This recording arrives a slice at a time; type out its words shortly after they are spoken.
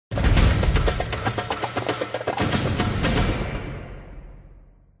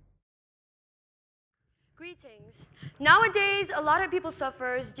Greetings. Nowadays, a lot of people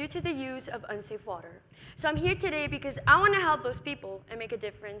suffer due to the use of unsafe water. So I'm here today because I want to help those people and make a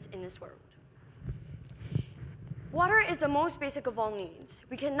difference in this world. Water is the most basic of all needs.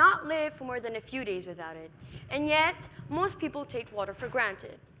 We cannot live for more than a few days without it. And yet, most people take water for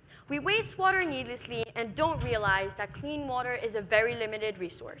granted. We waste water needlessly and don't realize that clean water is a very limited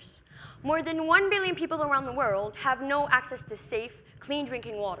resource. More than 1 billion people around the world have no access to safe, clean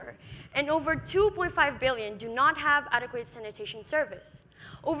drinking water, and over 2.5 billion do not have adequate sanitation service.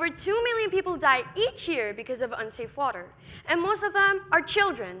 Over 2 million people die each year because of unsafe water, and most of them are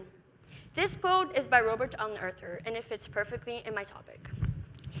children. This quote is by Robert Unearther, and it fits perfectly in my topic.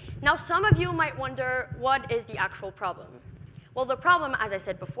 Now, some of you might wonder, what is the actual problem? Well, the problem, as I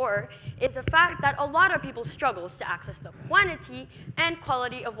said before, is the fact that a lot of people struggle to access the quantity and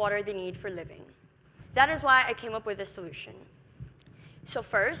quality of water they need for living. That is why I came up with this solution. So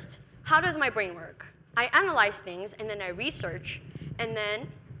first, how does my brain work? I analyze things, and then I research, and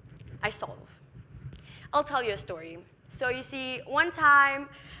then I solve. I'll tell you a story. So you see, one time,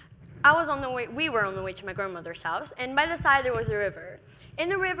 we were on the way to my grandmother's house, and by the side there was a river. In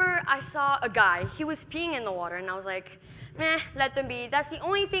the river, I saw a guy. He was peeing in the water, and I was like, meh, let them be. That's the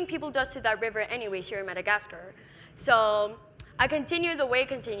only thing people does to that river anyways here in Madagascar. So I continued, the way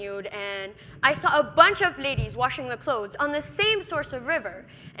continued, and I saw a bunch of ladies washing their clothes on the same source of river.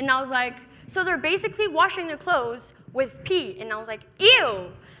 And I was like, so they're basically washing their clothes with pee. And I was like,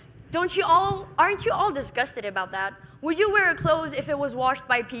 ew, aren't you all disgusted about that? Would you wear a clothes if it was washed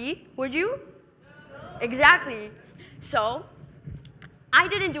by pee? Would you? No. Exactly. So I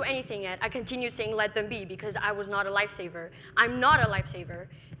didn't do anything yet. I continued saying let them be because I was not a lifesaver. I'm not a lifesaver.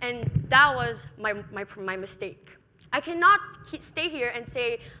 And that was my mistake. I cannot stay here and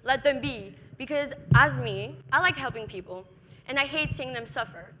say let them be because as me, I like helping people and I hate seeing them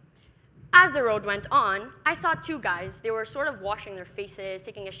suffer. As the road went on, I saw two guys. They were sort of washing their faces,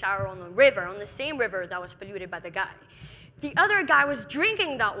 taking a shower on the river, on the same river that was polluted by the guy. The other guy was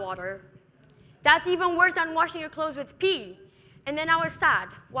drinking that water. That's even worse than washing your clothes with pee. And then I was sad.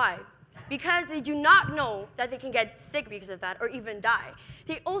 Why? Because they do not know that they can get sick because of that or even die.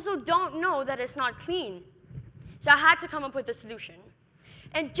 They also don't know that it's not clean. So I had to come up with a solution.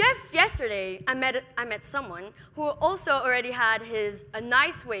 And just yesterday, I met someone who also already had a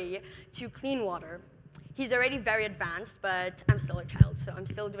nice way to clean water. He's already very advanced, but I'm still a child, so I'm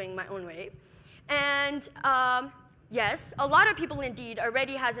still doing my own way. And yes, a lot of people indeed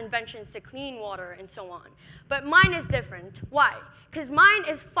already has inventions to clean water and so on. But mine is different. Why? Because mine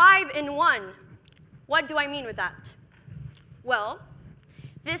is 5-in-1. What do I mean with that? Well,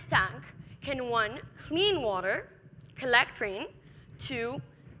 this tank can 1, clean water, collect rain, 2,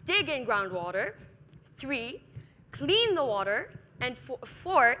 dig in groundwater, 3, clean the water, and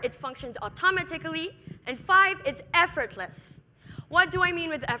 4, it functions automatically, and 5, it's effortless. What do I mean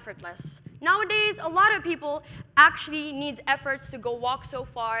with effortless? Nowadays, a lot of people actually need efforts to go walk so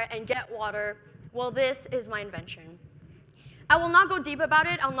far and get water. Well, this is my invention. I will not go deep about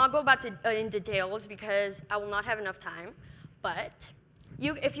it. I'll not go in details because I will not have enough time. But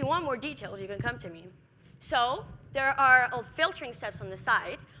if you want more details, you can come to me. So there are filtering steps on the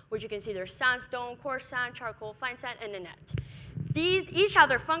side, which you can see there's sandstone, coarse sand, charcoal, fine sand, and a net. These each have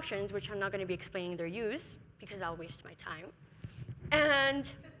their functions, which I'm not going to be explaining their use because I'll waste my time.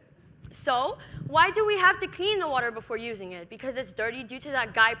 And so why do we have to clean the water before using it? Because it's dirty due to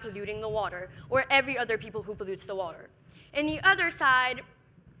that guy polluting the water or every other people who pollutes the water. And the other side,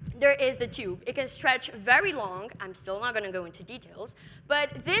 there is the tube. It can stretch very long. I'm still not going to go into details.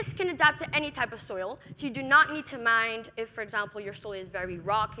 But this can adapt to any type of soil. So you do not need to mind if, for example, your soil is very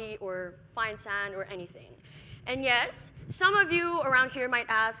rocky or fine sand or anything. And yes, some of you around here might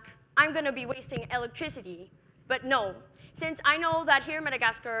ask, I'm going to be wasting electricity. But no, since I know that here in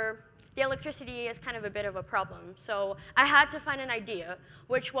Madagascar, the electricity is kind of a bit of a problem. So I had to find an idea,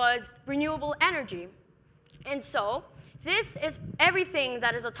 which was renewable energy. And so this is everything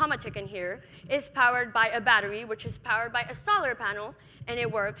that is automatic in here is powered by a battery, which is powered by a solar panel, and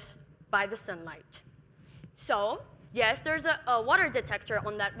it works by the sunlight. So yes, there's a water detector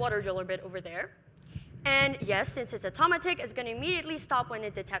on that water driller bit over there. And yes, since it's automatic, it's going to immediately stop when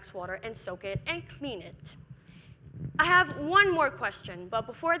it detects water and soak it and clean it. I have one more question, but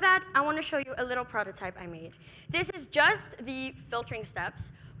before that, I want to show you a little prototype I made. This is just the filtering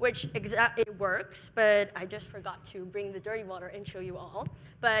steps, which it works, but I just forgot to bring the dirty water and show you all.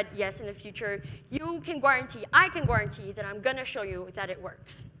 But yes, in the future, I can guarantee that I'm going to show you that it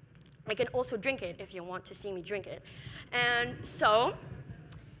works. I can also drink it if you want to see me drink it. And so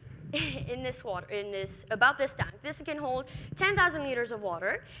about this tank. This can hold 10,000 liters of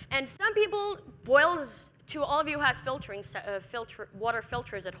water, and some people boils to all of you who has water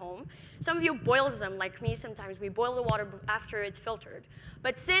filters at home, some of you boils them, like me sometimes. We boil the water after it's filtered.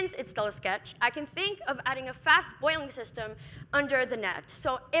 But since it's still a sketch, I can think of adding a fast boiling system under the net.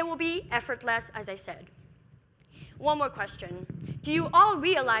 So it will be effortless, as I said. One more question. Do you all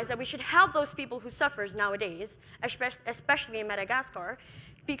realize that we should help those people who suffer nowadays, especially in Madagascar,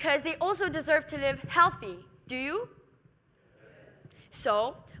 because they also deserve to live healthy? Do you?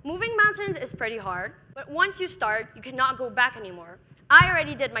 So, moving mountains is pretty hard, but once you start, you cannot go back anymore. I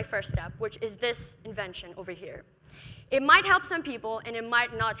already did my first step, which is this invention over here. It might help some people, and it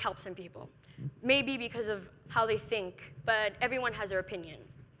might not help some people. Maybe because of how they think, but everyone has their opinion.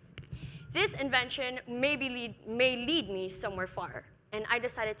 This invention may lead me somewhere far, and I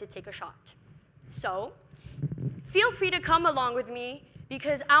decided to take a shot. So, feel free to come along with me,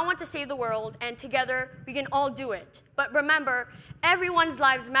 because I want to save the world, and together we can all do it. But remember, everyone's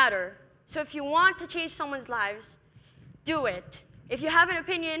lives matter. So if you want to change someone's lives, do it. If you have an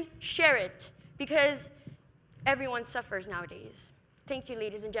opinion, share it, because everyone suffers nowadays. Thank you,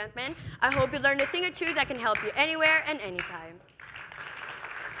 ladies and gentlemen. I hope you learned a thing or two that can help you anywhere and anytime.